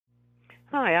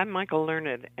Hi, I'm Michael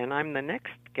Learned, and I'm the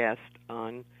next guest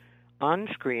on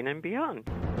Screen and Beyond.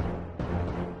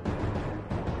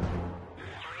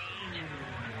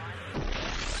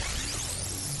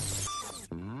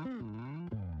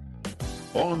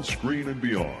 On Screen and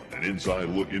Beyond, an inside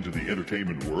look into the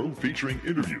entertainment world featuring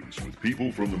interviews with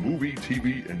people from the movie,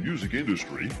 TV, and music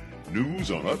industry,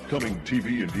 news on upcoming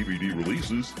TV and DVD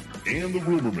releases, and the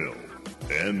rumor mill.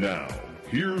 And now,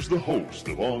 here's the host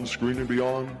of On Screen and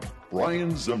Beyond,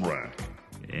 Brian Zemrak.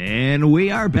 And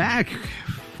we are back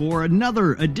for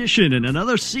another edition and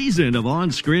another season of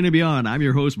On Screen and Beyond. I'm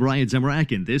your host, Brian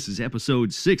Zemrak, and this is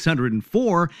episode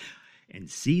 604 and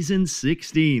season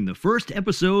 16. The first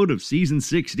episode of season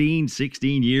 16.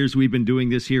 16 years we've been doing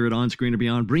this here at On Screen and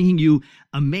Beyond, bringing you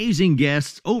amazing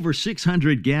guests, over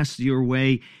 600 guests your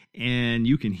way. And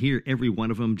you can hear every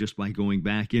one of them just by going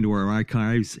back into our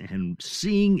archives and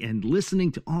seeing and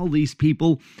listening to all these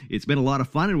people. It's been a lot of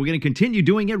fun, and we're going to continue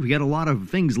doing it. We got a lot of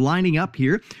things lining up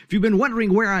here. If you've been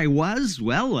wondering where I was,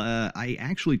 well, I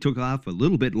actually took off a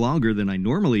little bit longer than I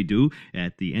normally do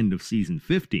at the end of season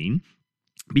 15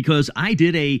 because I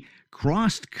did a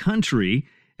cross-country,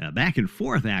 back and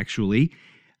forth actually,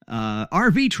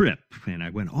 RV trip, and I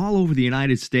went all over the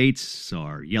United States,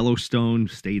 saw Yellowstone,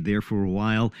 stayed there for a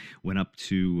while, went up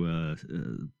to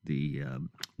the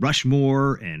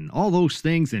Rushmore and all those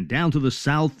things, and down to the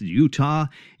south, Utah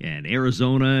and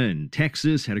Arizona and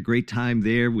Texas, had a great time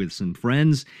there with some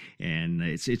friends, and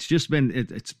it's just been,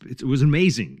 it was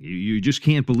amazing. You just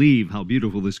can't believe how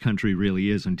beautiful this country really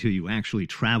is until you actually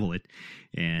travel it,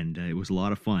 and it was a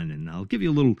lot of fun, and I'll give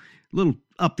you a little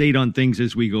update on things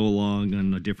as we go along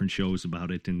on the different shows about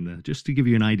it, and just to give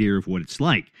you an idea of what it's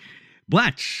like.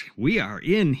 But we are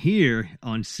in here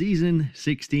on season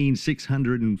 16,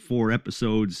 604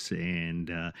 episodes,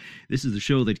 and this is the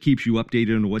show that keeps you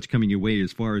updated on what's coming your way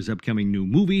as far as upcoming new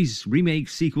movies,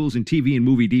 remakes, sequels, and TV and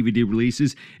movie DVD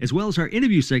releases, as well as our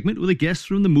interview segment with a guest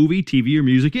from the movie, TV, or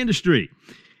music industry.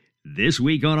 This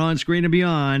week on Screen and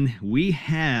Beyond, we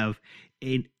have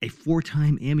a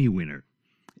four-time Emmy winner.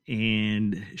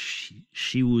 And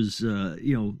she was,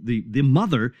 the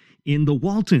mother in The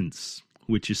Waltons,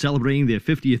 which is celebrating their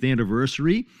 50th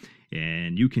anniversary.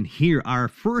 And you can hear our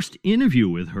first interview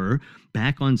with her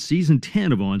back on season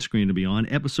 10 of On Screen and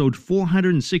Beyond, episode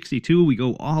 462. We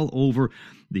go all over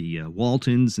the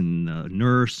Waltons and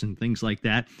Nurse and things like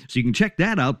that. So you can check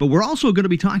that out. But we're also going to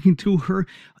be talking to her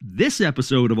this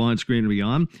episode of On Screen and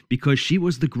Beyond because she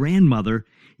was the grandmother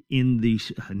in the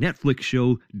Netflix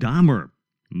show Dahmer.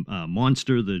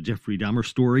 Monster, the Jeffrey Dahmer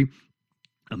story.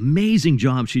 Amazing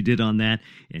job she did on that,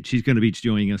 and she's going to be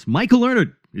joining us. Michael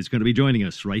Learned is going to be joining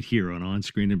us right here on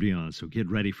Screen and Beyond, so get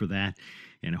ready for that,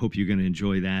 and I hope you're going to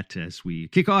enjoy that as we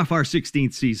kick off our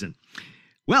 16th season.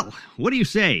 Well, what do you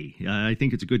say? I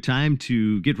think it's a good time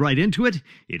to get right into it.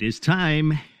 It is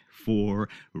time for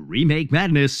Remake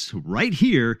Madness right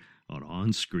here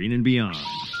on Screen and Beyond.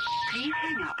 Please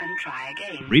hang up and try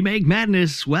again. Remake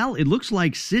Madness. Well, it looks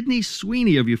like Sydney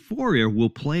Sweeney of Euphoria will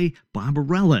play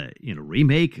Barbarella in a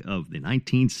remake of the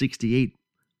 1968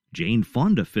 Jane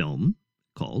Fonda film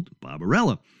called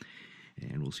Barbarella.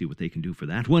 And we'll see what they can do for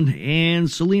that one. And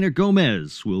Selena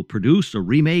Gomez will produce a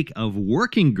remake of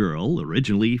Working Girl,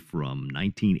 originally from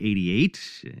 1988.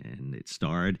 And it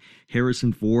starred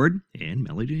Harrison Ford and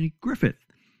Melanie Griffith.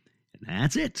 And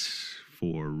that's it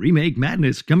for Remake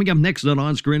Madness. Coming up next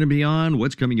on Screen and Beyond,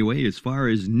 what's coming your way as far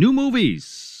as new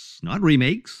movies. Not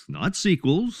remakes, not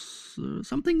sequels,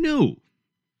 something new.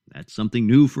 That's something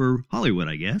new for Hollywood,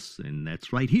 I guess, and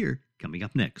that's right here, coming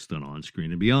up next on Screen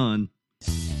and Beyond.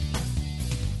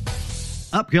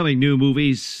 Upcoming new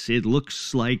movies, it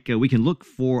looks like we can look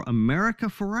for America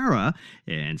Ferrera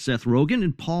and Seth Rogen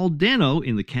and Paul Dano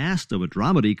in the cast of a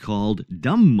dramedy called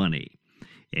Dumb Money.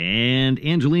 And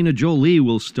Angelina Jolie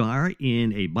will star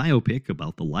in a biopic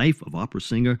about the life of opera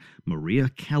singer Maria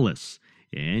Callas.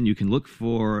 And you can look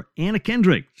for Anna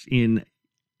Kendrick in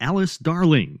Alice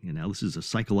Darling. And now this is a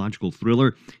psychological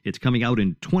thriller. It's coming out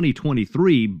in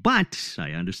 2023, but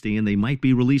I understand they might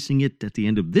be releasing it at the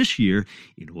end of this year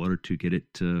in order to get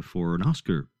it for an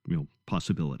Oscar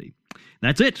possibility.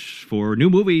 That's it for new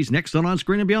movies. Next on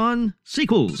Screen and Beyond,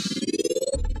 sequels.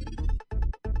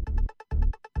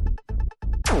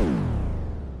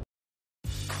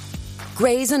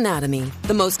 Grey's Anatomy,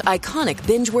 the most iconic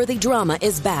binge-worthy drama,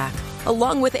 is back,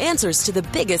 along with answers to the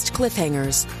biggest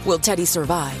cliffhangers. Will Teddy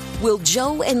survive? Will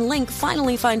Joe and Link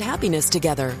finally find happiness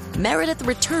together? Meredith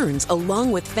returns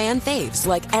along with fan faves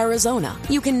like Arizona.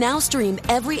 You can now stream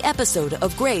every episode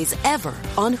of Grey's ever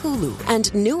on Hulu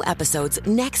and new episodes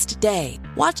next day.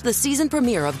 Watch the season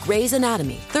premiere of Grey's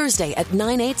Anatomy Thursday at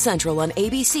 9/8 Central on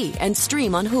ABC and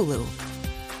stream on Hulu.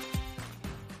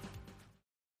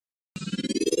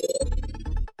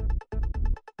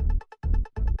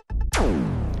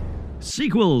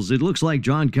 Sequels. It looks like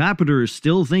John Carpenter is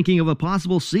still thinking of a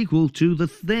possible sequel to The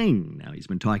Thing. Now, he's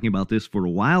been talking about this for a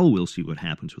while. We'll see what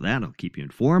happens with that. I'll keep you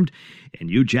informed.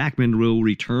 And Hugh Jackman will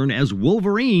return as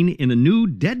Wolverine in a new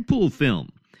Deadpool film.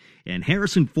 And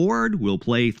Harrison Ford will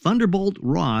play Thunderbolt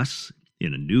Ross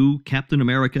in a new Captain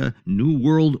America New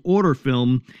World Order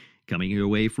film coming your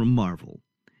way from Marvel.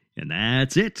 And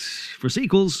that's it for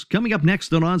sequels. Coming up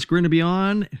next on Screen and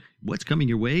Beyond, what's coming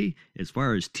your way as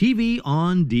far as TV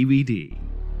on DVD?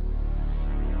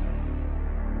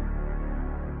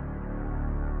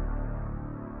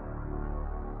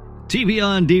 TV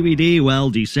on DVD, well,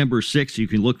 December 6th, you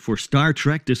can look for Star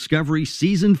Trek Discovery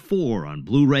Season 4 on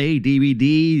Blu-ray,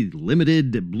 DVD,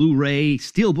 limited Blu-ray,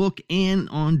 Steelbook, and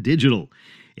on digital.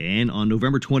 And on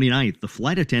November 29th, The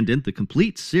Flight Attendant, the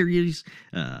complete series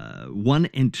 1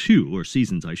 and 2, or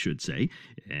seasons, I should say.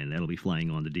 And that'll be flying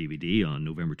on the DVD on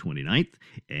November 29th.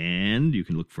 And you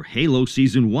can look for Halo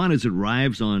Season 1 as it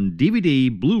arrives on DVD,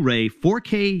 Blu-ray,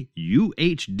 4K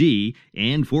UHD,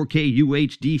 and 4K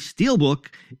UHD Steelbook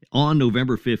on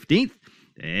November 15th.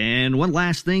 And one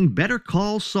last thing, Better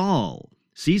Call Saul,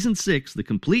 Season 6, the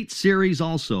complete series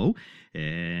also.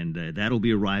 And that'll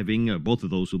be arriving, both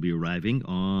of those will be arriving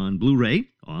on Blu-ray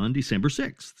on December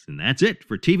 6th. And that's it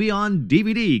for TV on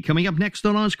DVD. Coming up next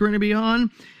on Screen and Beyond,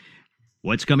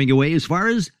 what's coming away as far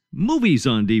as movies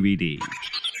on DVD?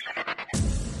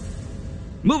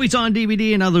 Movies on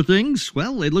DVD and other things.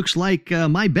 Well, it looks like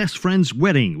My Best Friend's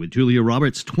Wedding with Julia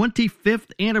Roberts'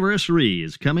 25th anniversary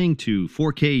is coming to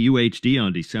 4K UHD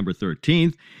on December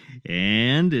 13th.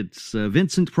 And it's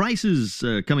Vincent Price's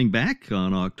coming back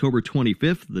on October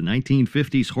 25th. The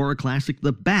 1950s horror classic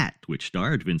The Bat, which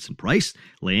starred Vincent Price,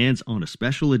 lands on a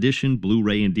special edition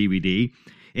Blu-ray and DVD.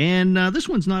 And this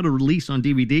one's not a release on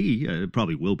DVD. It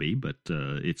probably will be, but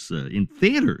it's in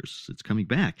theaters. It's coming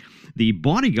back. The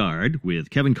Bodyguard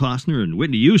with Kevin Costner and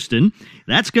Whitney Houston,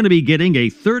 that's going to be getting a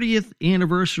 30th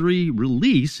anniversary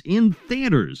release in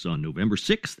theaters on November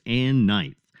 6th and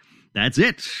 9th. That's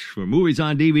it for movies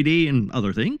on DVD and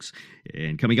other things.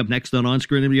 And coming up next on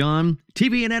Screen and Beyond,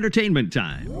 TV and entertainment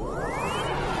time.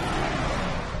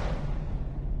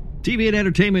 TV and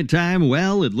entertainment time,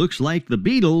 well, it looks like the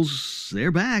Beatles,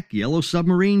 they're back. Yellow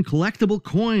Submarine collectible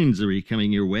coins are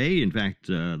coming your way. In fact,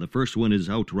 the first one is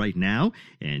out right now,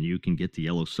 and you can get the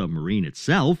Yellow Submarine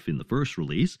itself in the first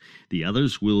release. The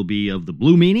others will be of the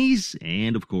Blue Meanies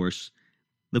and, of course,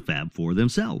 the Fab Four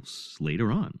themselves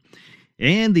later on.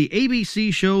 And the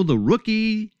ABC show The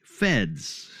Rookie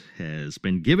Feds has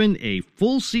been given a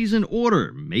full season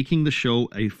order, making the show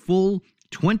a full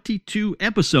 22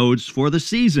 episodes for the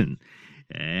season.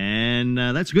 And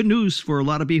that's good news for a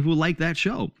lot of people who like that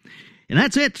show. And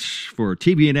that's it for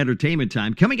TV and entertainment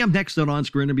time. Coming up next on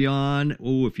Screen and Beyond,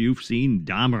 if you've seen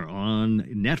Dahmer on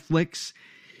Netflix,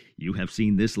 you have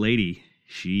seen this lady.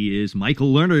 She is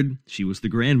Michael Leonard. She was the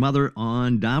grandmother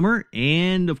on Dahmer.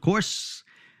 And, of course,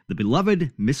 the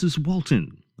beloved Mrs.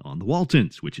 Walton on The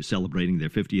Waltons, which is celebrating their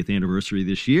 50th anniversary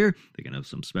this year. They're going to have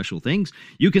some special things.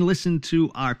 You can listen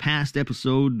to our past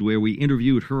episode where we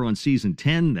interviewed her on Season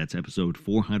 10. That's episode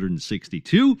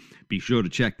 462. Be sure to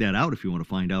check that out if you want to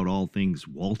find out all things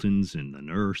Waltons and the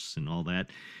nurse and all that.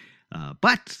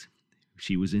 But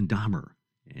she was in Dahmer,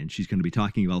 and she's going to be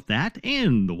talking about that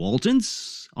and the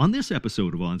Waltons on this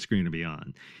episode of On Screen and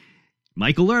Beyond.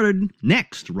 Michael Leonard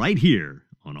next, right here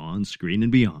on Screen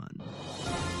and Beyond.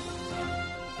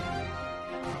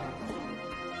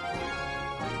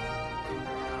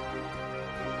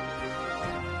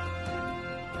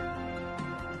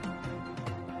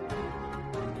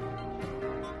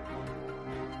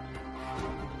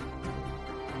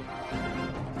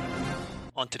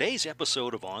 On today's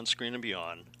episode of On Screen and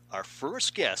Beyond, our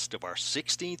first guest of our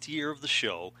 16th year of the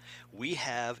show, we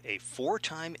have a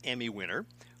 4-time Emmy winner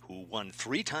who won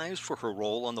 3 times for her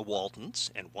role on The Waltons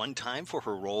and 1 time for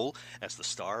her role as the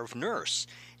star of Nurse.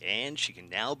 And she can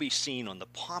now be seen on the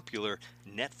popular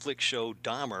Netflix show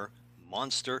Dahmer,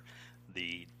 Monster,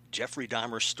 the Jeffrey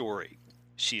Dahmer story.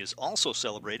 She is also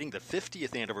celebrating the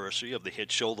 50th anniversary of the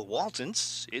hit show The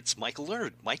Waltons. It's Michael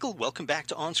Leonard. Michael, welcome back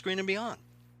to On Screen and Beyond.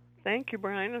 Thank you,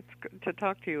 Brian. It's good to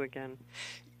talk to you again.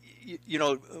 You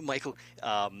know, Michael,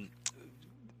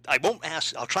 I won't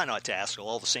ask. I'll try not to ask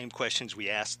all the same questions we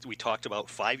talked about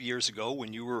 5 years ago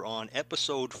when you were on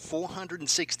episode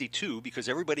 462, because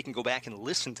everybody can go back and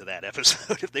listen to that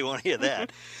episode if they want to hear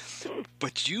that.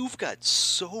 But you've got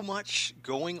so much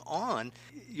going on.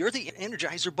 You're the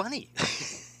Energizer Bunny.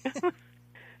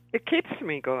 It keeps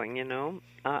me going, you know.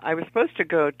 I was supposed to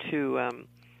go to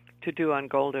do on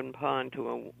Golden Pond to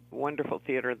a wonderful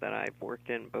theater that I've worked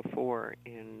in before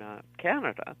in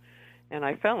Canada. And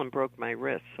I fell and broke my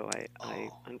wrist, so I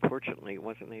unfortunately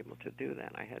wasn't able to do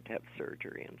that. I had to have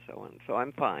surgery and so on. So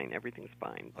I'm fine. Everything's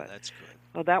fine. But that's good.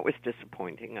 Well, that was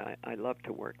disappointing. I love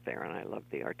to work there, and I love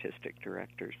the artistic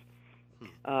directors.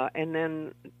 And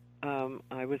then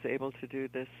I was able to do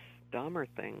this Dahmer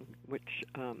thing, which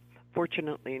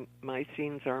fortunately my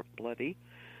scenes aren't bloody.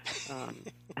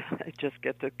 I just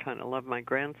get to kind of love my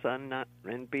grandson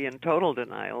and be in total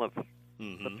denial of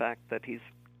the fact that he's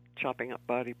chopping up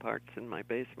body parts in my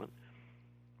basement,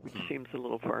 which seems a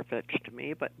little far-fetched to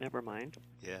me, but never mind.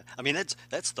 Yeah, I mean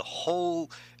that's the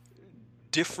whole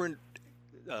different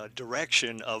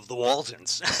direction of the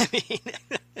Waltons. I mean,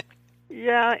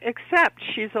 yeah, except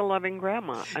she's a loving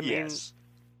grandma. I mean, yes.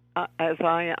 As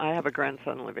I have a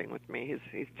grandson living with me.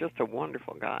 He's just a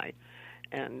wonderful guy,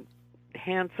 and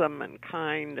handsome and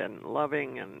kind and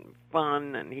loving and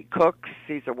fun, and he cooks.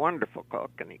 He's a wonderful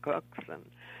cook, and he cooks and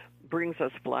brings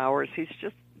us flowers. He's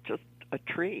just a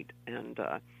treat. And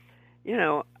you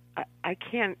know, I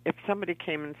can't, if somebody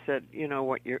came and said, you know,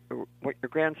 what your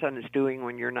grandson is doing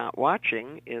when you're not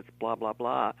watching is blah blah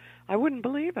blah, I wouldn't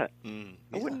believe it.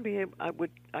 Yeah.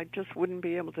 I just wouldn't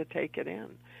be able to take it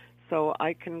in. So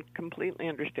I can completely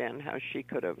understand how she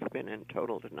could have been in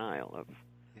total denial of.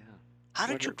 How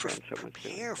did you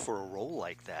prepare for a role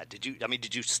like that? Did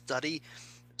you study,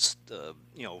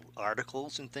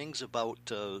 articles and things about,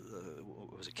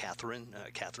 was it Catherine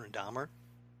Dahmer?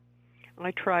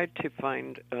 I tried to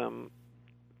find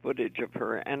footage of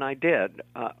her, and I did,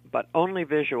 but only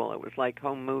visual. It was like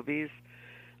home movies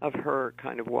of her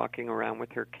kind of walking around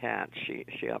with her cat.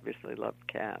 She obviously loved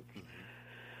cats.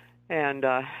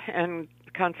 And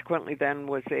consequently then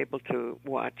was able to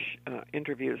watch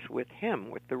interviews with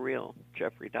him, with the real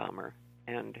Jeffrey Dahmer.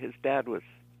 And his dad was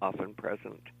often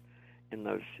present in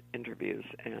those interviews.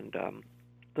 And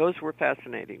those were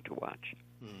fascinating to watch.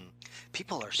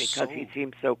 People are because he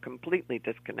seemed so completely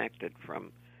disconnected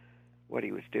from what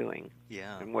he was doing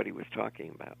and what he was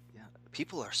talking about. Yeah.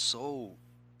 People are so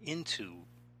into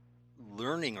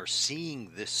learning or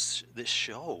seeing this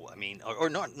show. I mean, or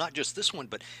not just this one,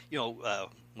 but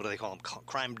what do they call them?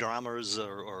 Crime dramas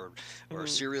or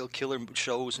serial killer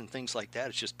shows and things like that.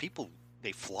 It's just people,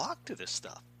 they flock to this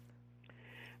stuff.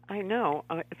 I know.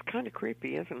 It's kind of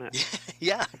creepy, isn't it?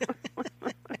 Yeah.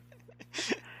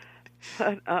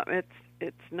 But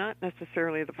it's not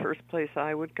necessarily the first place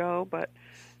I would go, but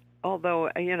although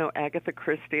Agatha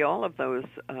Christie, all of those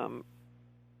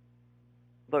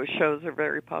shows are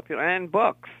very popular, and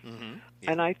books.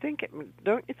 Yeah. And I think,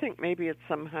 don't you think maybe it's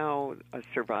somehow a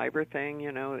survivor thing?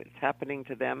 It's happening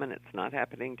to them and it's not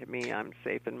happening to me. I'm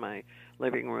safe in my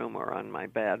living room or on my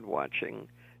bed watching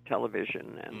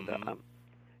television, and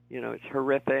it's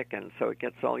horrific, and so it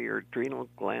gets all your adrenal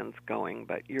glands going,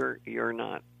 but you're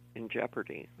not in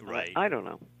jeopardy. Right. I don't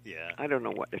know. Yeah. I don't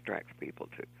know what attracts people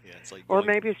to. Yeah, it's like or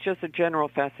maybe it's just a general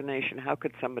fascination.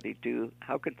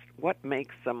 What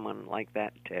makes someone like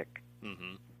that tick?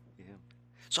 Mm-hmm. Yeah.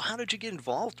 So how did you get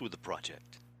involved with the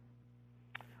project?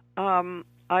 I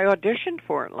auditioned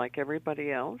for it like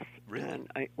everybody else. Really? And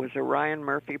it was a Ryan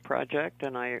Murphy project,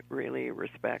 and I really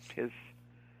respect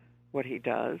what he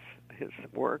does, his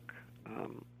work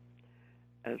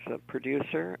as a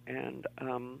producer and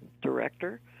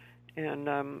director.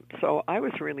 And so I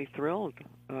was really thrilled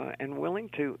and willing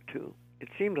to. It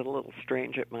seemed a little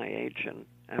strange at my age and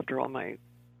after all my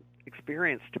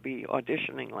experience to be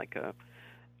auditioning like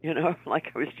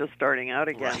like I was just starting out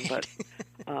again. Right. But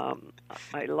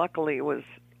I luckily was,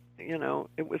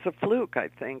 it was a fluke, I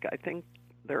think. I think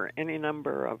there are any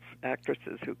number of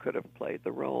actresses who could have played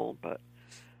the role, but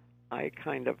I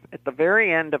kind of, at the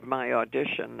very end of my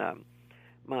audition,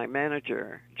 my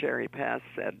manager, Jerry Pass,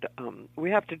 said,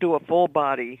 we have to do a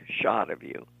full-body shot of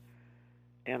you.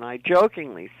 And I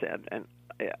jokingly said,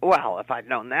 well, if I'd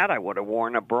known that, I would have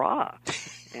worn a bra.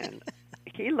 And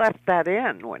he left that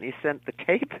in when he sent the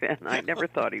tape in. I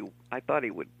thought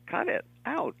he would cut it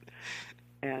out.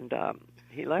 And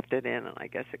he left it in, and I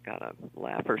guess it got a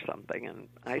laugh or something. And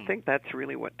I think that's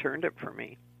really what turned it for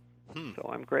me. So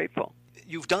I'm grateful.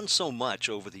 You've done so much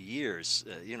over the years,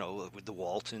 with the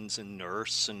Waltons and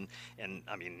Nurse and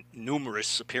I mean,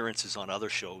 numerous appearances on other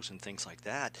shows and things like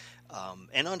that.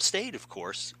 And on stage, of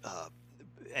course.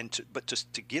 but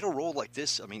to get a role like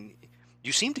this, I mean,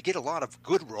 you seem to get a lot of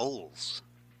good roles.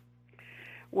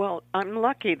 Well, I'm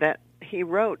lucky that he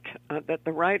wrote that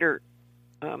the writer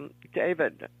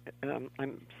David.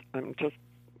 I'm just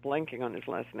blanking on his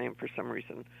last name for some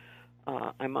reason.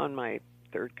 I'm on my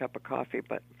third cup of coffee,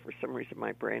 but for some reason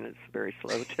my brain is very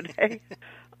slow today.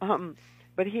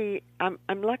 But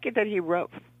I'm lucky that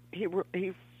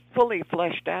he fully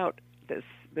fleshed out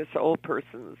this old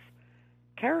person's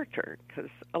character, because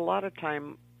a lot of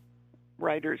time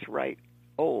writers write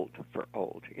old for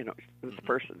old. You know, this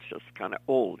person's just kind of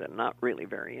old and not really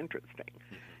very interesting.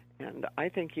 And I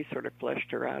think he sort of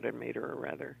fleshed her out and made her a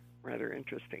rather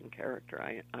interesting character.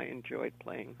 I enjoyed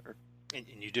playing her. And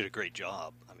you did a great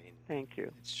job. I mean, thank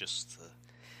you. It's just,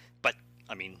 but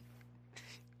I mean,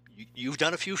 you've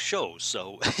done a few shows,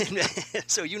 so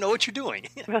so you know what you're doing.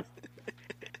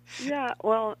 Yeah,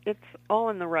 well, it's all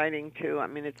in the writing too. I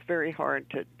mean, it's very hard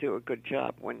to do a good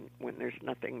job when there's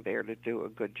nothing there to do a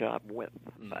good job with.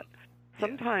 But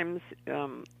sometimes,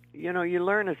 you know, you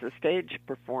learn as a stage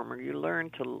performer. You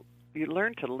learn to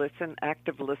listen.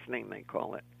 Active listening, they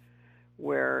call it,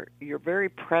 where you're very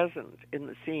present in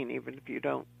the scene, even if you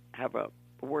don't have a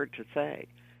word to say.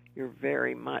 You're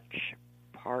very much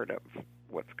part of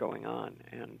what's going on,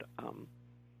 and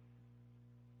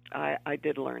I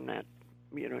did learn that,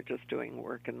 you know, just doing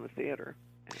work in the theater,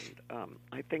 and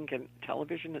I think in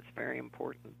television it's very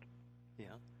important.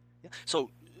 Yeah. So,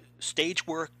 stage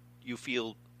work, you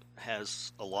feel,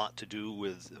 has a lot to do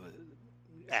with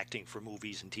acting for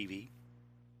movies and TV?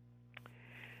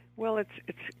 Well, it's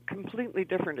a completely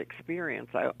different experience.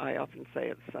 I often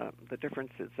say it's the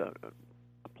difference is a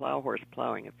plow horse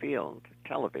plowing a field,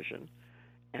 television,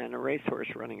 and a racehorse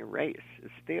running a race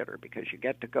is theater, because you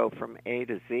get to go from A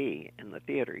to Z in the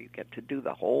theater. You get to do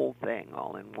the whole thing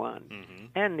all in one. Mm-hmm.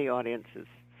 And the audience is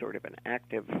sort of an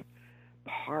active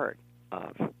part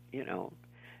of, you know,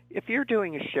 if you're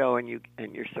doing a show and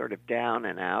you're sort of down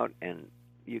and out and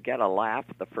you get a laugh,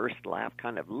 the first laugh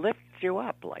kind of lifts you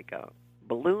up like a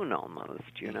balloon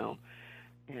almost, you know.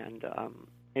 And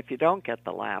if you don't get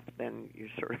the laugh, then you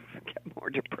sort of get more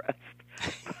depressed.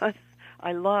 But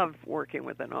I love working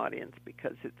with an audience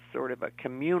because it's sort of a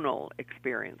communal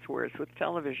experience, whereas with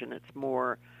television it's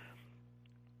more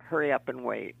hurry up and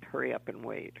wait, hurry up and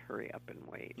wait, hurry up and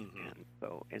wait. Mm-hmm. And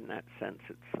so in that sense,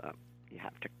 it's you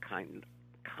have to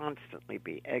constantly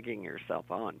be egging yourself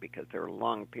on, because there are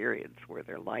long periods where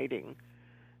they're lighting,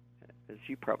 as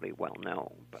you probably well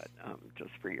know, but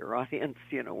just for your audience,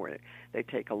 you know, where they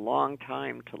take a long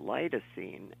time to light a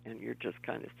scene, and you're just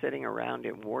kind of sitting around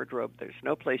in wardrobe. There's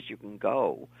no place you can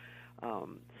go,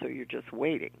 so you're just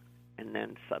waiting, and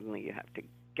then suddenly you have to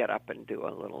get up and do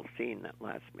a little scene that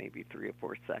lasts maybe 3 or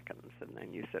 4 seconds, and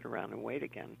then you sit around and wait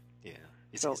again. Yeah.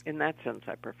 So in that sense,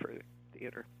 I prefer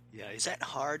theater. Yeah. Is that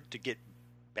hard to get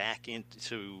back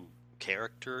into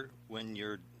character when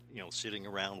you're, you know, sitting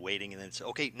around waiting and then say,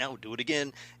 okay, now do it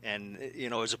again? And, you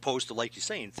know, as opposed to, like you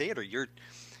say, in theater, you're,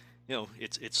 you know,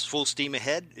 it's full steam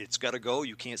ahead. It's got to go.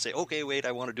 You can't say, okay, wait,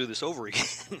 I want to do this over again.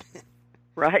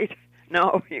 Right?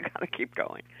 No, you got to keep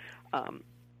going.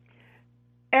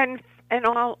 And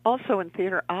also in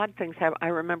theater, odd things happen. I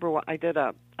remember I did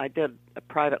a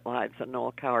Private Lives, a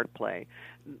Noel Coward play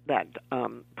that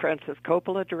Francis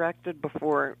Coppola directed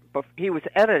before he was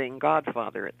editing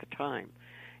Godfather at the time.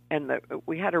 And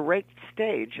we had a raked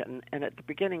stage, and at the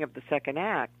beginning of the second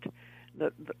act,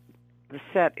 the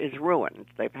set is ruined.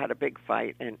 They've had a big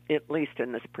fight, and at least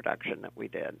in this production that we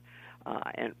did,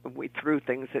 and we threw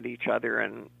things at each other,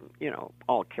 and, you know,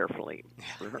 all carefully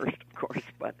rehearsed, of course.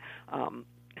 But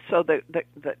so the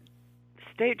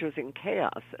stage was in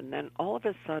chaos, and then all of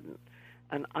a sudden,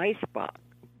 an ice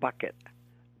bucket,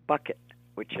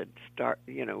 which had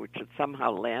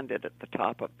somehow landed at the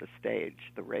top of the stage,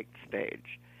 the raked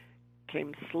stage,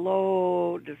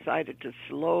 decided to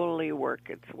slowly work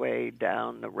its way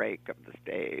down the rake of the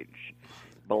stage.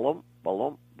 Balum,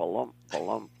 balum, balum,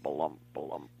 balum, balum,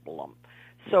 balum, balum.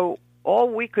 So all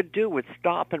we could do was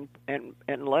stop and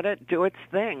let it do its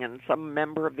thing, and some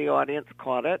member of the audience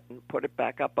caught it and put it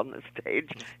back up on the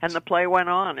stage, and the play went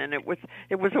on, and it was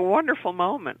a wonderful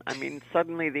moment. I mean,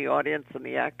 suddenly the audience and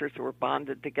the actors were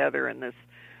bonded together in this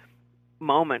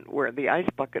moment where the ice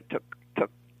bucket took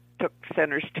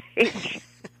center stage.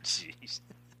 Jeez.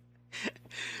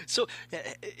 So,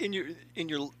 in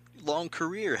your long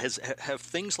career, have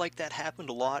things like that happened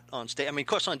a lot on stage? I mean, of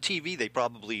course, on TV they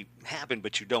probably happen,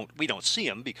 but we don't see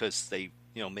them because they,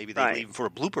 you know, maybe they leave them for a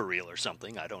blooper reel or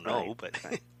something. I don't know, but.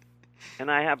 Right.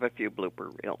 And I have a few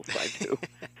blooper reels. I do.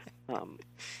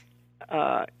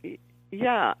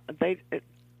 Yeah,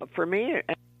 for me,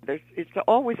 It's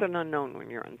always an unknown when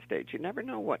you're on stage. You never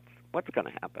know what's going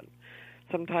to happen.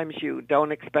 Sometimes you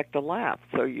don't expect a laugh,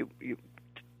 so you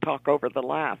talk over the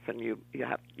laugh, and you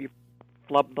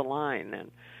flub the line,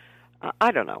 and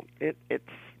I don't know. It's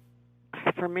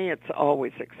for me, it's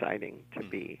always exciting to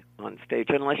be on stage,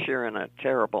 unless you're in a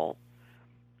terrible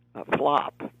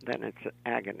flop. Then it's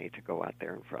agony to go out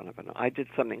there in front of I did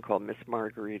something called Miss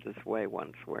Margarita's Way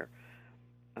once, where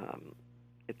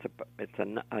it's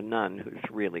a nun who's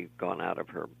really gone out of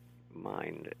her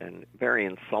mind and very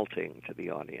insulting to the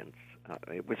audience.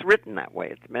 It was written that way;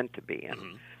 it's meant to be,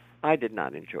 and I did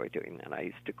not enjoy doing that. I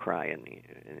used to cry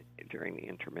during the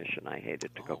intermission. I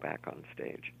hated to go back on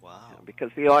stage. Wow!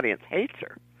 Because the audience hates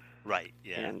her. Right.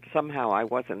 Yeah. And somehow I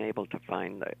wasn't able to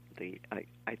find I think I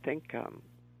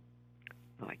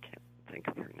can't think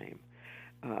of her name.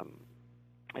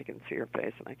 I can see her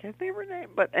face and I can't think of her name.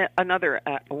 But another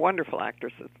a wonderful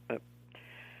actress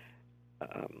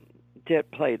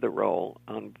did play the role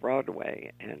on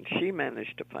Broadway, and she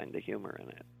managed to find the humor in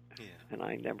it. Yeah. And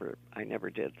I never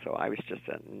did. So I was just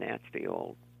a nasty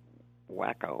old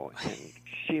wacko, and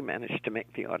she managed to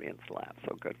make the audience laugh.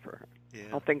 So good for her. Yeah.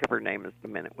 I'll think of her name the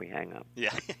minute we hang up.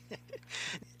 Yeah.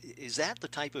 Is that the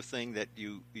type of thing that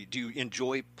you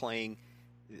enjoy playing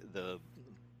the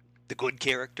good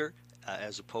character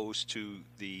as opposed to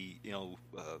the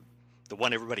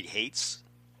one everybody hates?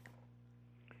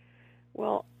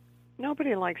 Well,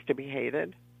 nobody likes to be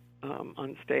hated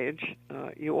on stage.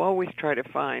 You always try to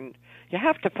find. You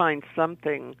have to find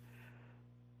something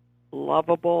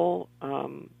lovable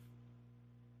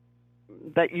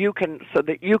that you can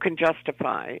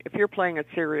justify. If you're playing a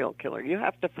serial killer, you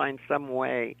have to find some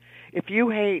way. If you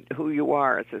hate who you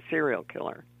are as a serial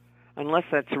killer, unless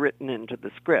that's written into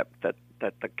the script that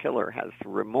the killer has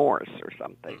remorse or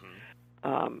something,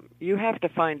 you have to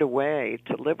find a way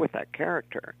to live with that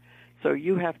character. So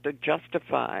you have to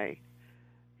justify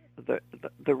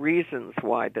the reasons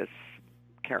why this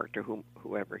character,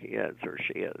 whoever he is or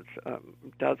she is,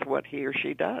 does what he or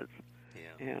she does.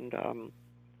 Yeah. And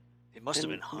it must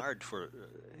have been hard for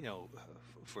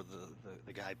for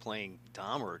the guy playing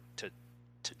Dahmer to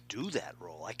do that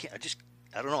role.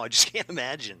 I don't know. I just can't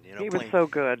imagine. He was so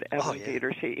good, Evan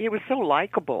Peters. He was so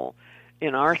likable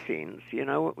in our scenes. It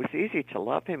was easy to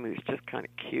love him. He was just kind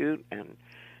of cute and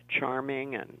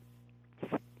charming and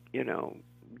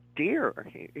dear.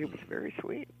 He was very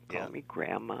sweet. Called me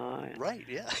Grandma. Right,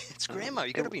 yeah. It's Grandma.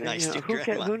 You got to be nice to your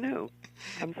grandma. Who knew?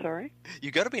 I'm sorry?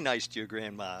 You got to be nice to your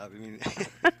grandma. I mean...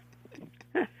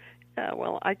 Yeah,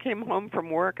 well, I came home from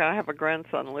work. I have a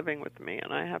grandson living with me,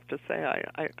 and I have to say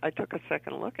I took a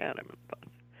second look at him and thought,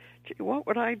 gee, what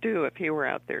would I do if he were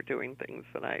out there doing things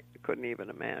that I couldn't even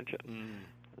imagine?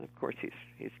 And of course,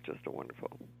 he's just a wonderful...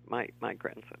 My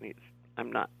grandson,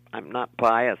 I'm not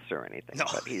biased or anything,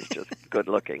 but he's just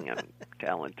good-looking and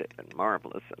talented and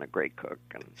marvelous and a great cook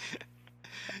and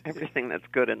everything that's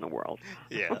good in the world.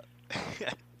 Yeah.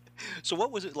 So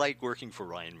what was it like working for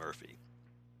Ryan Murphy?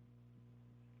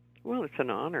 Well, it's an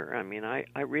honor. I mean, I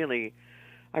really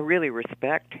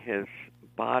respect his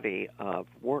body of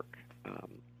work.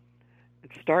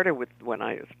 It started with when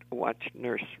I watched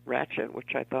Nurse Ratched,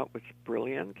 which I thought was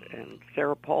brilliant, and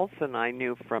Sarah Paulson I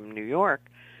knew from New York.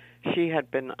 She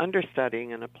had been understudying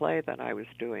in a play that I was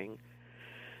doing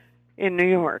in New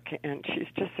York, and she's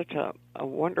just such a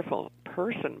wonderful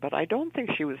person, but I don't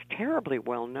think she was terribly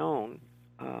well known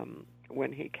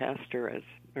when he cast her as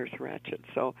Nurse Ratched.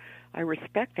 So I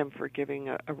respect him for giving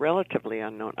a relatively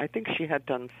unknown. I think she had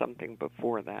done something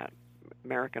before that,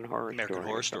 American Horror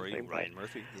Story, Ryan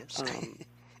Murphy, yes.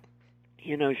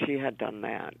 She had done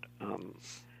that,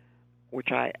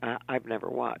 which I've never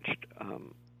watched,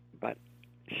 but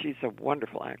she's a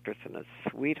wonderful actress and a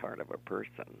sweetheart of a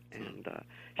person, and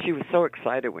she was so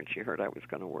excited when she heard I was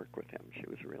going to work with him. She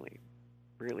was really,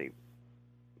 really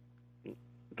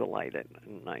delighted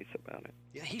and nice about it.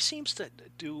 Yeah, he seems to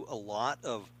do a lot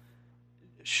of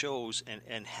shows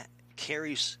and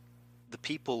carries the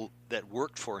people that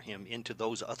worked for him into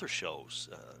those other shows.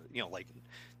 Like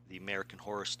the American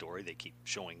Horror Story, they keep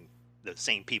showing the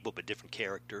same people but different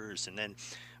characters, and then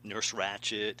Nurse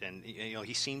Ratched, and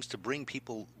he seems to bring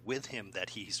people with him that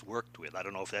he's worked with. I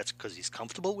don't know if that's because he's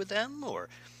comfortable with them or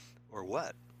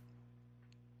what.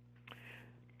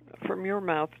 From your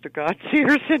mouth to God's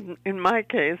ears, in my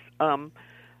case,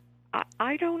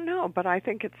 I don't know, but I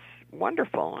think it's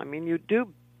wonderful. I mean, you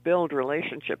do build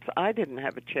relationships. I didn't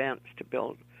have a chance to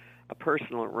build a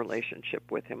personal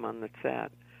relationship with him on the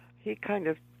set. He kind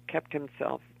of kept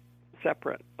himself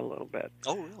separate a little bit.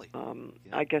 Oh, really?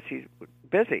 I guess he's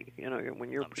busy.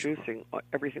 When you're I'm producing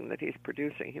everything that he's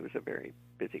producing, he was a very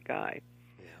busy guy.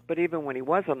 Yeah. But even when he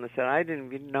was on the set, I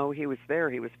didn't even know he was there.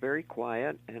 He was very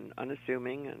quiet and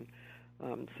unassuming,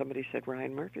 and somebody said,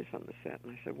 Ryan Murphy's on the set.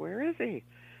 And I said, where is he?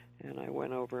 And I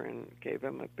went over and gave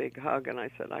him a big hug, and I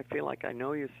said, I feel like I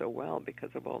know you so well because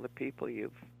of all the people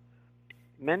you've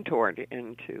mentored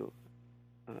into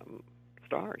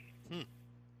stars.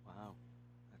 Wow,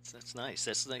 that's nice.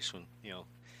 That's nice when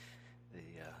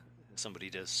somebody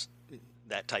does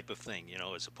that type of thing,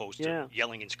 as opposed to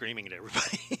yelling and screaming at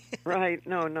everybody. Right?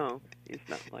 No, he's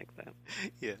not like that.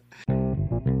 Yeah.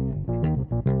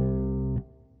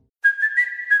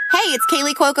 Hey, it's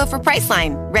Kaylee Cuoco for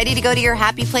Priceline. Ready to go to your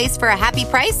happy place for a happy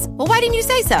price? Well, why didn't you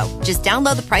say so? Just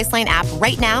download the Priceline app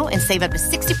right now and save up to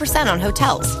 60% on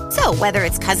hotels. So whether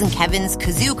it's Cousin Kevin's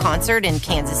Kazoo Concert in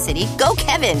Kansas City, go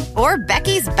Kevin, or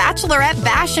Becky's Bachelorette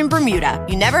Bash in Bermuda,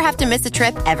 you never have to miss a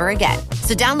trip ever again.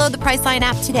 So download the Priceline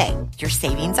app today. Your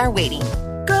savings are waiting.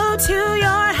 Go to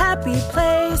your happy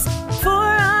place for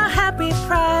a happy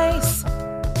price.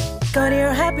 Go to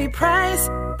your happy price,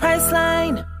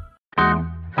 Priceline.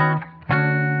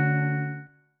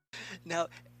 Now,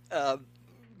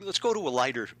 let's go to a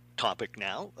lighter topic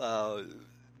now.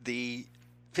 The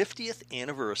 50th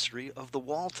anniversary of the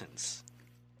Waltons.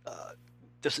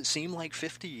 Does it seem like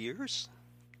 50 years?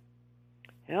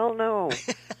 Hell no.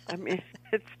 I mean,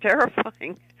 it's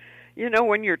terrifying.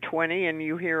 When you're 20 and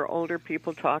you hear older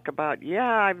people talk about,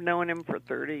 I've known him for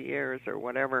 30 years or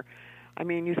whatever. I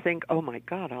mean, you think, oh, my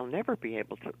God, I'll never be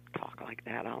able to talk like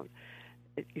that.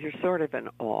 You're sort of in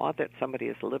awe that somebody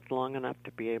has lived long enough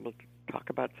to be able to talk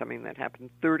about something that happened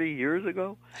 30 years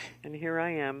ago. And here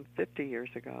I am, 50 years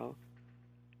ago,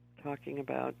 talking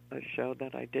about a show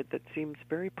that I did that seems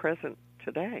very present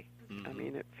today. Mm-hmm. I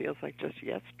mean, it feels like just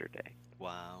yesterday.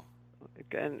 Wow.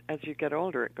 And as you get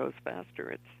older, it goes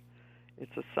faster.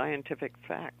 It's a scientific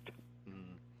fact.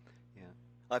 Yeah.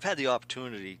 I've had the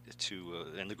opportunity to,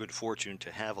 and the good fortune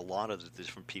to have a lot of the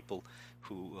different people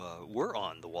who were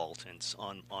on the Waltons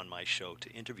on my show to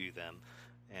interview them,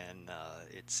 and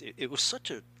it was such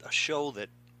a show that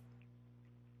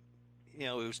it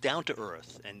was down to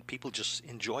earth, and people just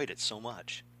enjoyed it so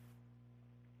much.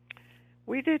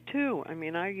 We did too. I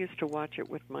mean, I used to watch it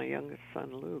with my youngest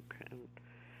son, Luke, and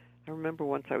I remember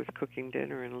once I was cooking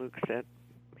dinner, and Luke said,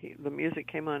 the music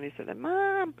came on. He said,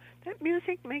 "Mom, that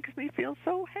music makes me feel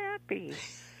so happy."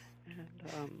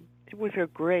 And it was a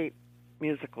great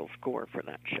musical score for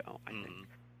that show, I think.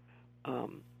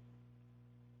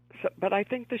 But I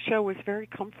think the show was very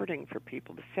comforting for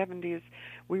people. The 70s,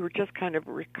 we were just kind of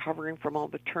recovering from all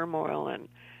the turmoil and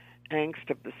angst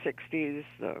of the 60s.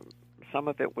 Some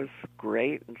of it was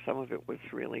great, and some of it was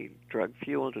really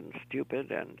drug-fueled and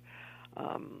stupid. And,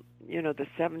 the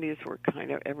 70s were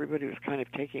everybody was kind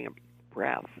of taking a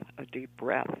deep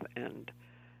breath. And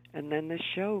then this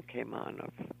show came on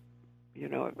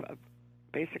of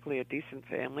basically a decent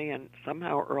family, and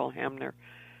somehow Earl Hamner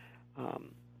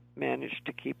managed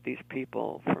to keep these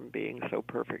people from being so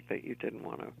perfect that you didn't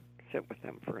want to sit with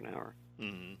them for an hour.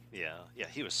 Mm-hmm. Yeah,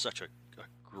 he was such a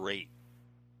great,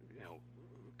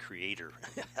 creator.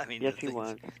 I mean, yes, he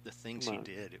was. The things he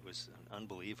did, it was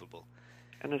unbelievable.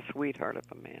 And a sweetheart of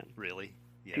a man. Really?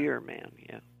 Yeah. Dear man,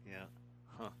 yeah. Yeah.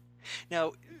 Huh.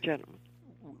 Now, gentlemen,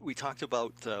 we talked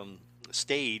about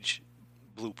stage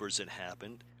bloopers that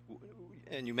happened,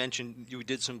 and you mentioned you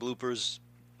did some bloopers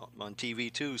on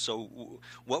TV too. So,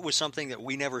 what was something that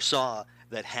we never saw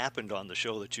that happened on the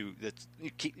show that you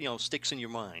keep, sticks in your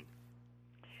mind?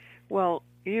 Well,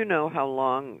 you know how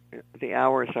long the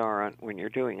hours are when you're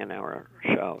doing an hour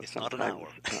show. It's not an hour.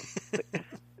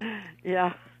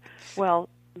 Yeah. Well,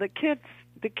 the kids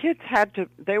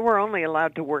they were only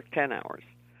allowed to work 10 hours,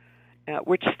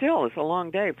 which still is a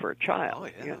long day for a child.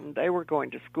 Oh, yeah. And they were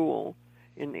going to school.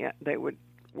 They would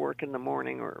work in the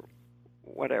morning or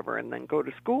whatever, and then go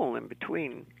to school in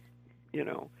between,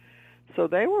 So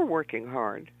they were working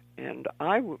hard, and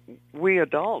we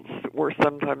adults were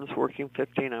sometimes working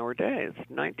 15-hour days,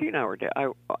 19-hour day.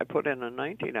 I put in a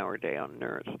 19-hour day on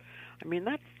Nurse. I mean,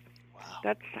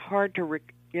 that's hard to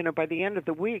by the end of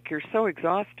the week, you're so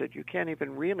exhausted, you can't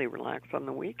even really relax on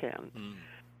the weekend.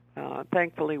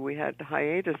 Thankfully, we had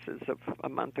hiatuses of a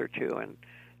month or two, and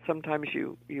sometimes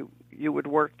you would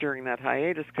work during that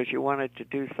hiatus because you wanted to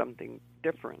do something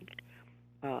different.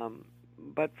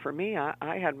 But for me,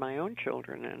 I had my own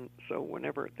children, and so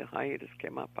whenever the hiatus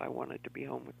came up, I wanted to be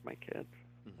home with my kids.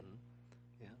 Mm-hmm.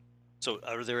 Yeah. So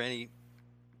are there any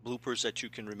bloopers that you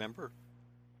can remember?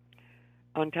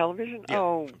 On television? Yeah,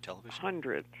 oh, from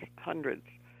television. Hundreds.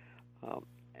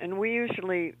 And we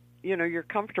usually, you're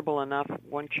comfortable enough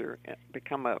once you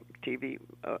become a TV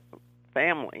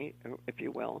family, if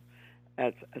you will,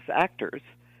 as actors.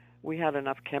 we had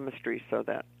enough chemistry so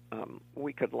that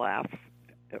we could laugh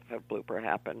if a blooper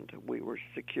happened. We were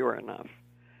secure enough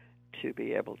to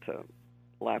be able to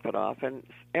laugh it off. And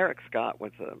Eric Scott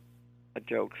was a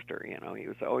jokester, you know. He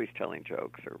was always telling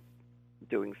jokes or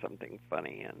doing something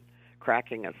funny and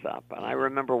cracking us up. And I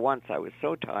remember once I was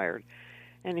so tired,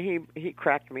 and he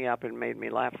cracked me up and made me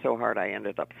laugh so hard I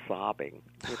ended up sobbing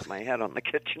with my head on the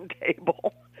kitchen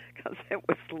table because it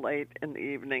was late in the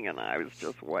evening and I was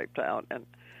just wiped out. And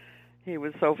he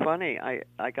was so funny.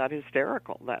 I got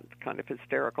hysterical, that kind of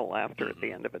hysterical laughter at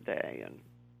the end of a day. And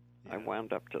I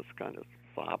wound up just kind of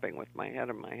sobbing with my head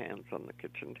in my hands on the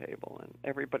kitchen table. And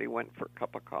everybody went for a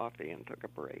cup of coffee and took a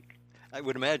break. I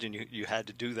would imagine you had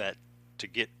to do that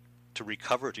to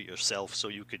recover to yourself so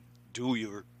you could do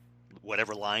your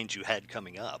whatever lines you had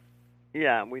coming up.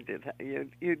 Yeah, we did.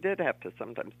 You did have to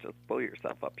sometimes just pull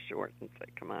yourself up short and say,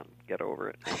 come on, get over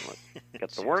it, and let's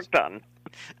get the work done.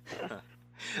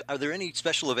 Are there any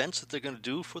special events that they're going to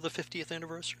do for the 50th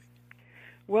anniversary?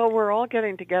 Well, we're all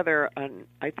getting together on,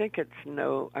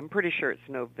 I'm pretty sure it's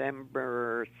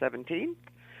November 17th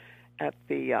at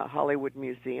the Hollywood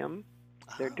Museum.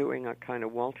 They're doing a kind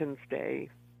of Walton's Day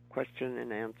question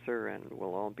and answer, and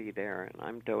we'll all be there, and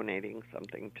I'm donating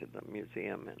something to the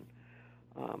museum. And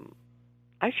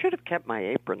I should have kept my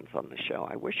aprons on the show.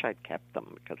 I wish I'd kept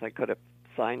them because I could have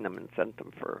signed them and sent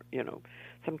them for,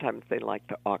 sometimes they like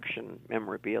to auction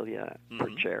memorabilia for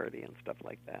charity and stuff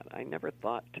like that. I never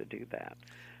thought to do that.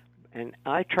 And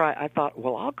I thought,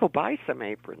 well, I'll go buy some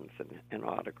aprons and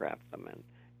autograph them and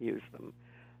use them.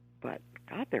 But,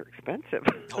 God, they're expensive.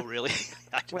 Oh, really?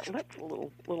 Well, that's a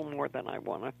little more than I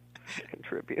want to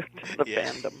contribute to the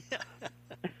fandom.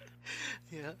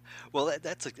 Yeah. Well,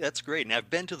 that's great. And I've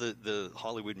been to the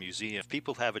Hollywood Museum. If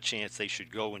people have a chance, they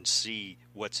should go and see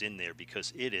what's in there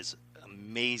because it is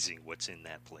amazing what's in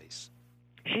that place.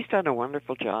 She's done a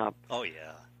wonderful job. Oh,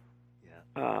 yeah.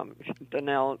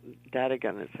 Danelle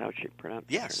Dadigan is how she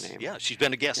pronounces her name. Yeah, she's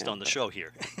been a guest on the show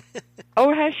here.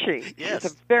 Oh, has she? Yes.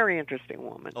 She's a very interesting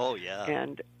woman. Oh, yeah.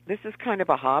 And this is kind of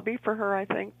a hobby for her, I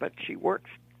think, but she works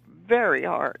very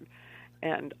hard.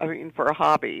 And, for a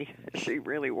hobby, she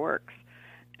really works.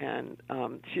 And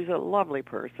she's a lovely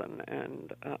person.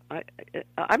 And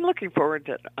I'm looking forward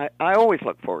to I always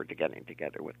look forward to getting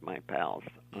together with my pals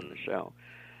on the show.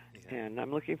 And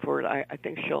I'm looking forward. I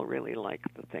think she'll really like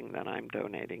the thing that I'm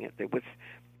donating. It was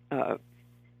a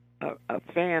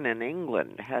fan in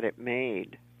England had it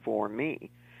made for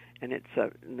me, and it's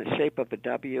in the shape of a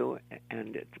W,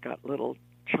 and it's got little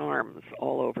charms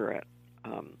all over it.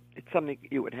 It's something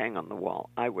you would hang on the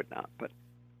wall. I would not, but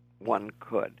one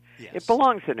could. Yes. It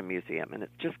belongs in a museum, and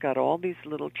it's just got all these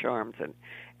little charms, and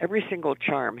every single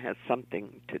charm has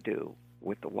something to do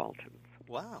with the Waltons.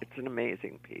 Wow. It's an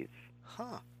amazing piece.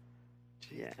 Huh.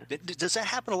 Yeah. Does that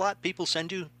happen a lot? People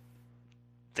send you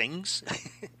things?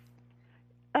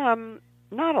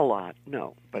 Not a lot,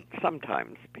 no. But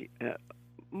sometimes,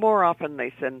 more often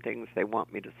they send things they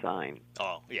want me to sign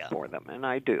for them. And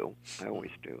I do. I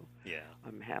always do. Yeah.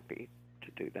 I'm happy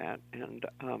to do that. And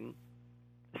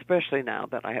especially now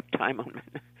that I have time on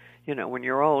when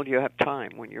you're old, you have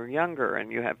time. When you're younger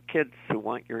and you have kids who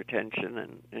want your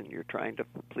attention and you're trying to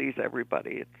please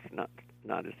everybody, it's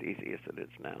not as easy as it is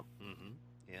now. Mm-hmm.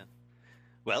 Yeah.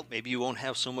 Well, maybe you won't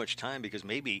have so much time because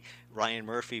maybe Ryan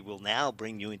Murphy will now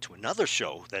bring you into another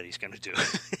show that he's going to do.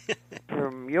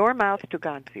 From your mouth to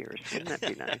God's ears. Wouldn't that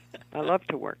be nice? I love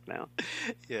to work now.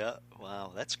 Yeah.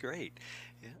 Wow. That's great.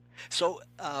 Yeah. So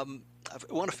I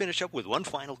want to finish up with one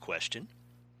final question,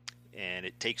 and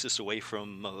it takes us away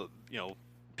from,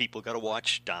 people got to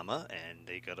watch Dama, and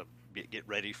they got to get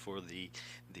ready for the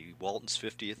Walton's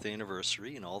 50th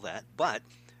anniversary and all that. But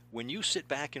when you sit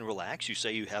back and relax, you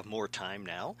say you have more time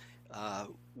now.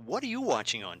 What are you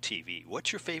watching on TV?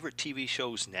 What's your favorite TV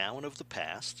shows now and of the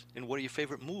past? And what are your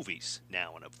favorite movies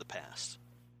now and of the past?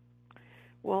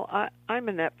 Well, I'm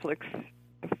a Netflix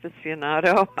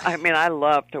aficionado. I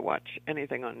love to watch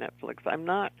anything on Netflix. I'm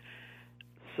not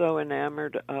so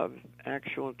enamored of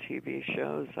actual TV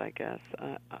shows, I guess.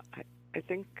 I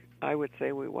think I would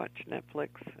say we watch Netflix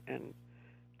and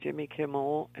Jimmy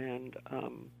Kimmel and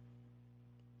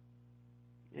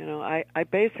I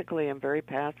basically am very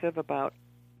passive about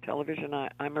television.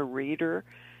 I'm a reader,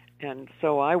 and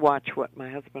so I watch what my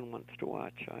husband wants to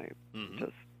watch.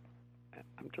 I'm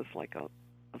just like a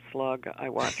slug. I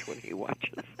watch what he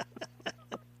watches.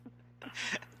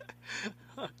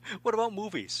 What about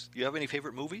movies? Do you have any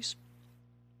favorite movies?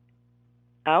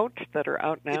 That are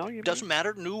out now? It doesn't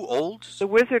matter, new, old? The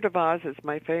Wizard of Oz is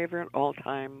my favorite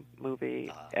all-time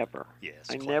movie ever. Yes,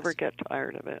 I classic. never get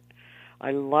tired of it.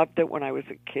 I loved it when I was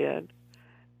a kid,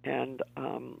 and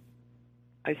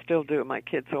I still do. My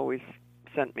kids always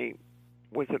sent me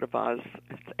Wizard of Oz.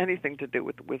 It's anything to do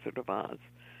with the Wizard of Oz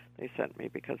they sent me,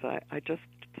 because I just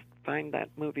find that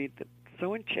movie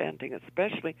so enchanting,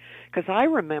 especially because I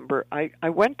remember I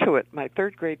went to it. My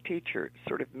third grade teacher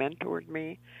sort of mentored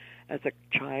me as a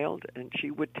child, and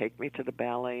she would take me to the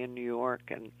ballet in New York,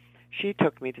 and she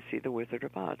took me to see the Wizard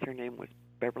of Oz. Her name was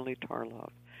Beverly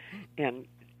Tarlov. And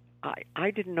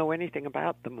I didn't know anything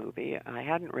about the movie. I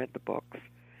hadn't read the books.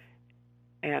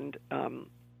 And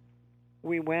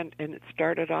we went, and it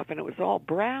started off, and it was all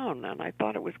brown, and I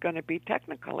thought it was going to be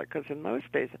Technicolor, because in those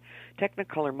days, a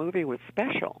Technicolor movie was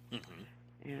special.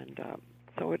 Mm-hmm. And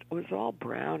so it was all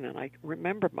brown, and I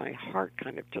remember my heart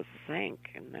kind of just sank,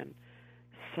 and then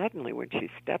suddenly when she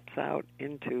steps out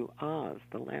into Oz,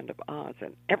 the land of Oz,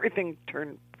 and everything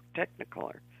turned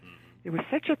Technicolor. It was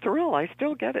such a thrill. I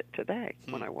still get it today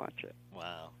when I watch it.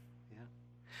 Wow. Yeah.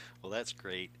 Well, that's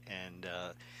great. And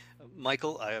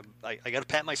Michael, I got to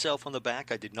pat myself on the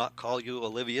back. I did not call you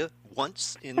Olivia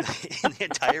once in the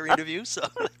entire interview, so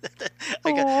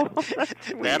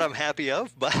that I'm happy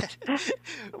of. But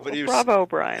bravo,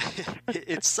 Brian.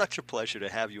 It's such a pleasure to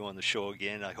have you on the show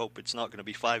again. I hope it's not going to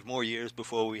be 5 more years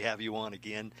before we have you on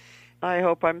again. I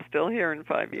hope I'm still here in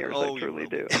 5 years. Oh, I truly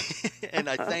do. And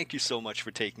I thank you so much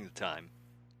for taking the time.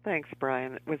 Thanks,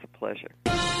 Brian. It was a pleasure.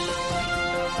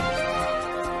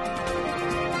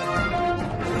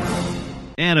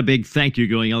 And a big thank you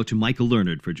going out to Michael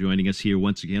Learnard for joining us here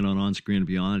once again on Screen and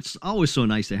Beyond. It's always so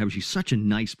nice to have her. She's such a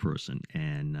nice person,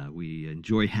 and we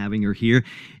enjoy having her here.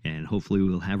 And hopefully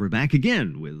we'll have her back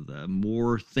again with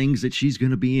more things that she's going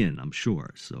to be in, I'm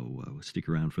sure. So stick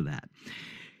around for that.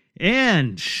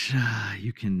 And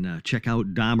you can check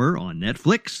out Dahmer on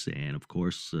Netflix. And, of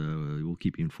course, we'll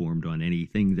keep you informed on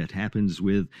anything that happens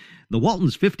with the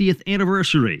Waltons' 50th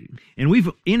anniversary. And we've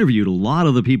interviewed a lot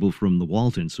of the people from the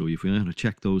Waltons, so if you want to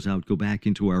check those out, go back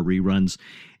into our reruns,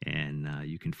 and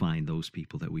you can find those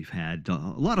people that we've had. A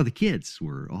lot of the kids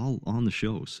were all on the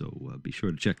show, so be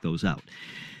sure to check those out.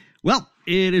 Well,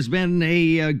 it has been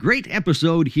a great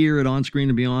episode here at On Screen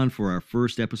and Beyond for our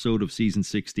first episode of Season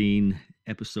 16,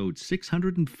 episode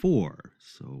 604.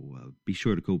 So be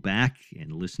sure to go back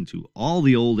and listen to all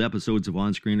the old episodes of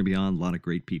On Screen and Beyond. A lot of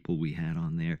great people we had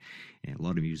on there, and a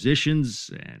lot of musicians,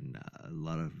 and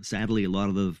sadly, a lot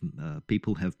of the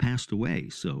people have passed away.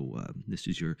 So this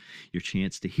is your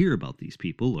chance to hear about these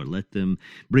people, or let them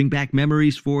bring back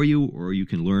memories for you, or you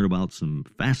can learn about some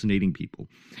fascinating people.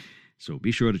 So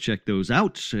be sure to check those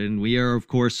out. And we are, of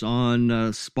course, on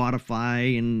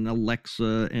Spotify and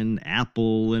Alexa and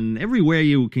Apple and everywhere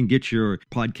you can get your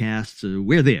podcasts.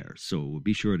 We're there. So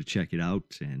be sure to check it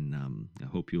out. And I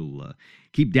hope you'll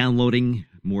keep downloading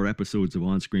more episodes of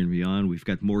On Screen and Beyond. We've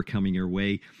got more coming your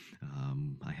way.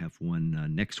 I have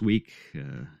one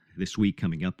this week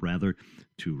coming up,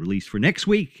 to release for next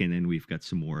week, and then we've got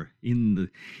some more in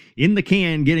the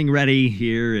can getting ready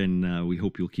here, and we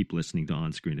hope you'll keep listening to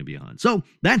On Screen and Beyond. So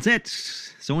that's it.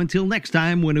 So until next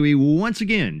time, when we once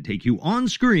again take you on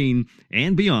screen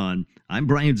and beyond, I'm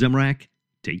Brian Zemrak.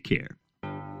 Take care.